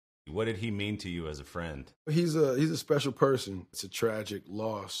What did he mean to you as a friend? He's a special person. It's a tragic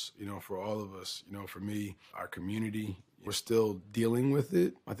loss, for all of us. For me, our community, we're still dealing with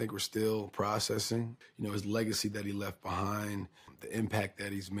it. I think we're still processing, his legacy that he left behind, the impact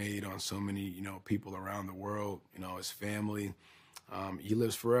that he's made on so many, people around the world, his family. He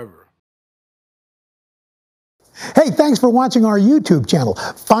lives forever. Hey, thanks for watching our YouTube channel.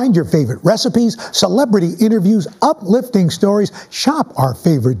 Find your favorite recipes, celebrity interviews, uplifting stories, shop our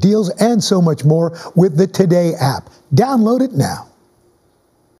favorite deals, and so much more with the Today app. Download it now.